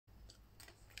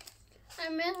I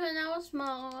miss when I was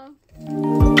small.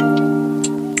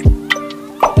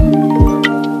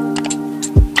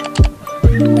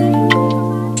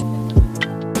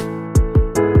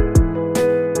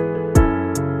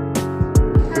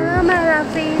 Hello my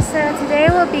lovelies, so today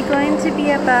will be going to be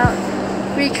about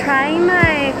retrying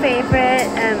my favorite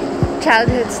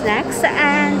childhood snacks,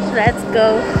 and let's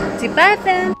go to buy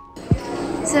them.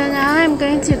 So now I'm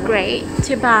going to Great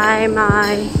to buy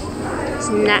my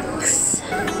snacks.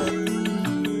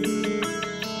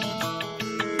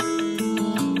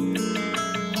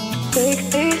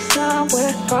 Take me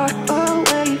somewhere far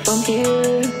away from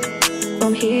here,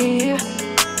 from here.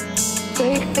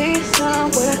 Take me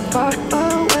somewhere far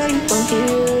away from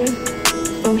here,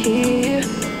 from here.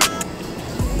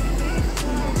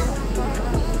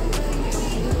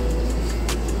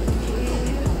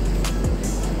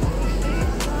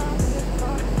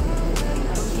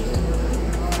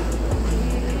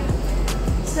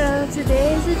 So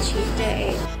today is a cheat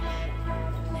day.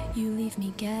 You leave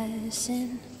me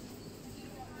guessing.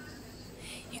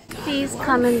 Please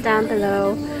comment down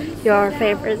below your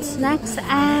favorite snacks,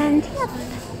 and yep,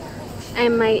 I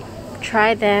might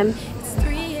try them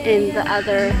in the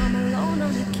other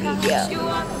video.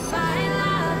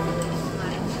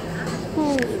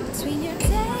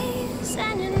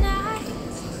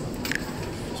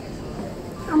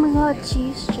 Oh my god,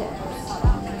 cheese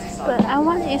chips. But I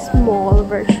want a small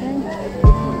version.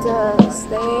 Does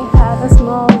they have a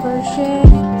small version?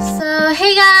 So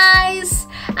hey guys,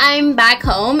 I'm back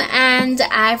home and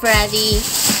I've already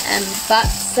bought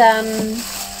some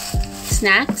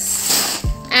snacks.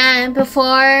 And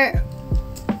before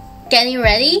getting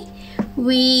ready,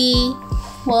 we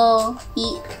will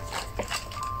eat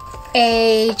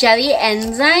a jelly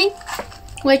enzyme,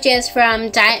 which is from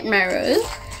Diet Maru.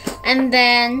 And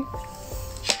then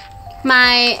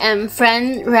my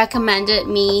friend recommended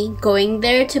me going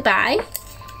there to buy,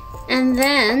 and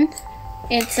then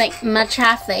it's like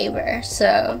matcha flavor,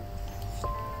 so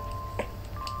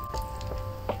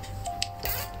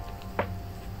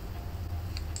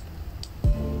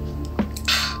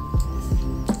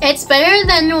it's better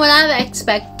than what I've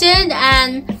expected,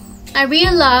 and I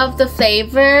really love the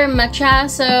flavor matcha,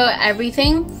 so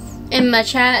everything in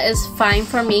matcha is fine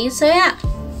for me, so yeah.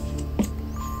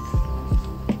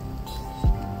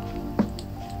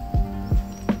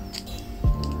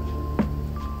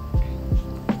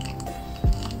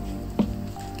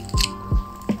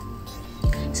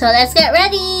 So let's get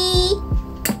ready!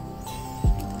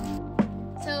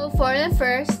 So for the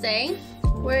first thing,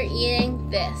 we're eating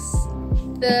this.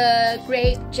 The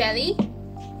grape jelly.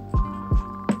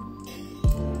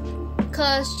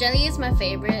 Cause jelly is my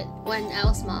favorite when I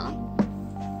was small.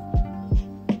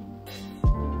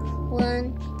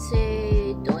 1,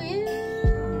 2, 3.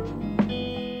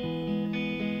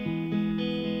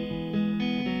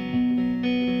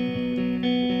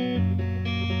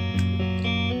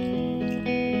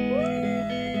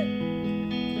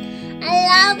 I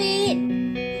love it!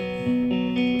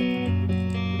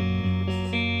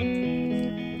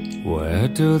 Where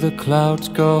do the clouds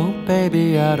go,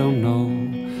 baby? I don't know.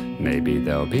 Maybe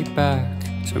they'll be back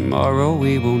tomorrow,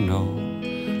 we won't know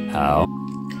how.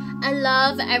 I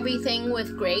love everything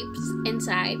with grapes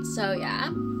inside, so yeah.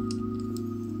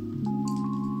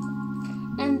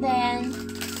 And then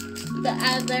the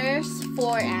others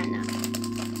for Anna.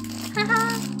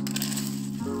 Haha!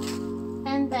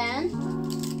 And then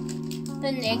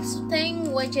the next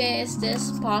thing, which is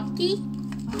this Pocky,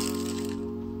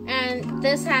 and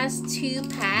this has 2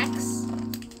 packs.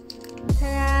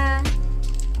 Ta-da!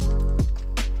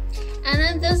 And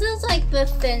then this is like the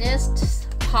thinnest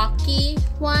Pocky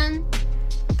one,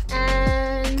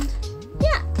 and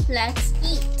yeah, let's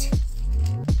eat.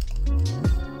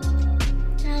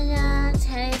 Ta-da! ใ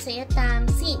ช้เสียตาม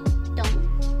สิตรง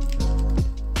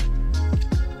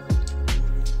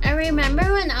I remember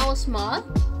when I was small,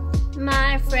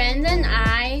 my friend and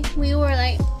I, we were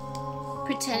like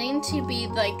pretending to be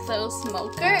like those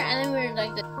smoker, and then we were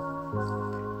like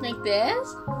this.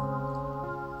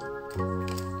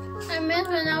 I miss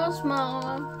when I was small.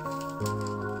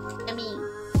 I mean,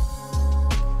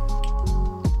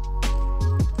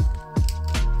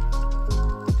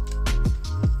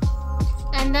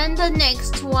 and then the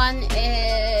next one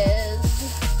is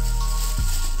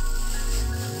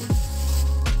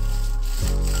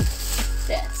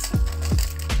this.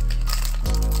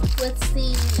 Let's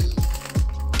see.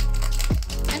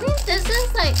 I think this is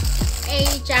like a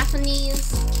Japanese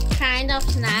kind of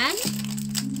snack.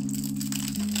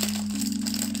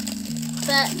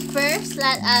 But first,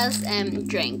 let us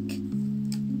drink.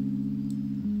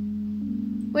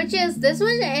 which is this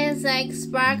one is like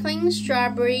sparkling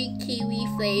strawberry kiwi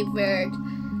flavored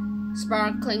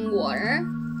sparkling water.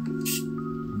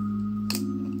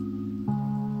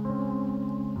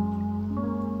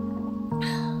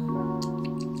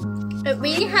 It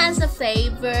really has a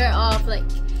flavor of like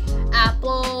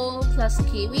apple plus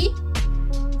kiwi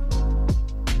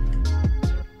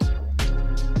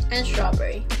and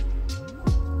strawberry.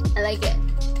 I like it.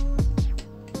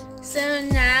 So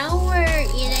now we're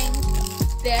eating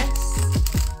this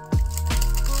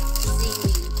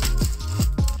seaweed.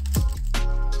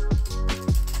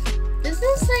 This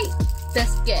is like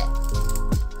biscuit.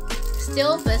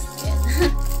 Still biscuit.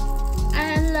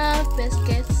 I love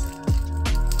biscuits.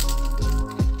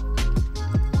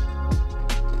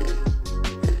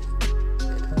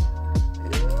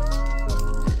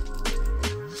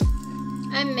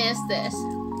 I miss this.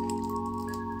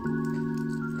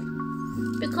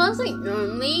 Because like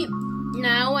normally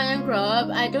now when I grow up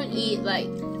I don't eat like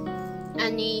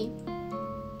any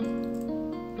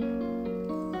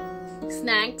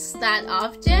snacks that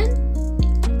often.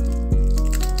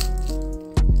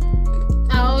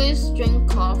 I always drink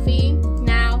coffee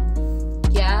now.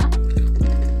 Yeah.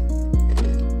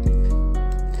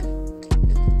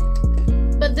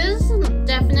 But this is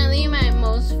definitely my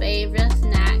most favorite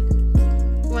snack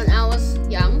when I was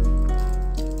young.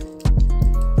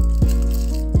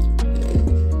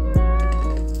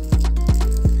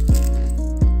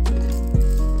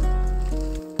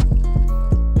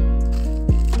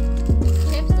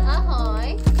 Chips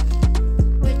Ahoy,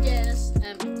 which is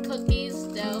cookies,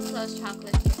 dough plus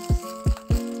chocolate chips.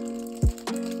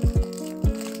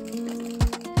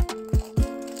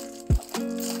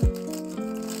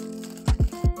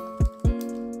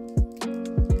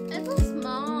 It was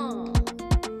small.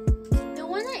 The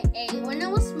one I ate when I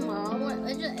was small,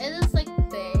 it is like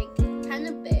big, kind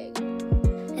of big.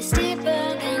 It's deeper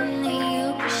than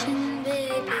the ocean,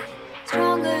 baby.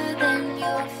 Stronger than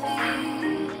your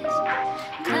fears.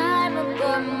 Climb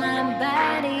above my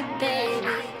body, baby.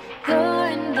 You're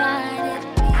invited.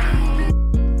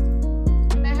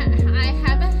 I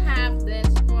haven't had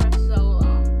this for so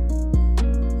long.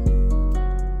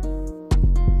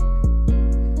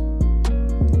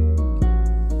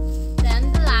 Then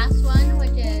the last one,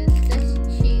 which is this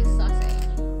cheese sausage.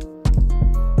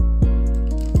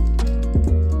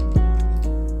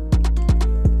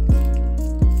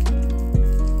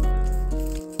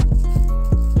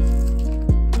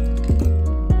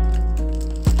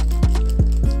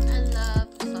 I love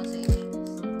sausages.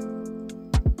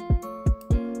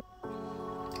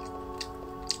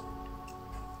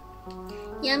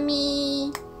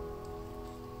 Yummy!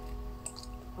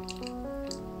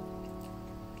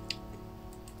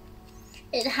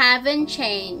 It haven't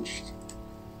changed.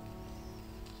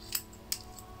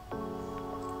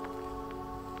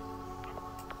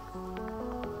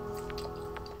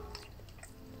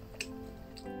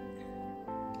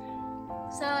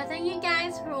 So thank you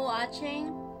guys for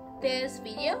watching this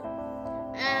video,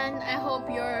 and I hope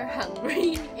you're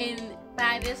hungry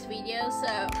by this video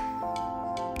so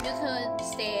you could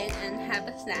stay in and have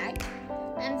a snack.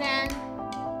 And then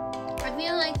if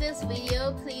you like this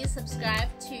video, please subscribe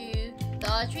to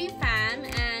the Audrey fam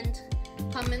and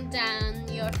comment down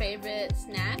your favorite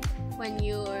snack when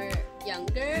you were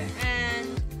younger,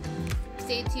 and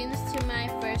stay tuned to my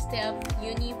first day of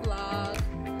uni vlog.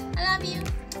 I love you!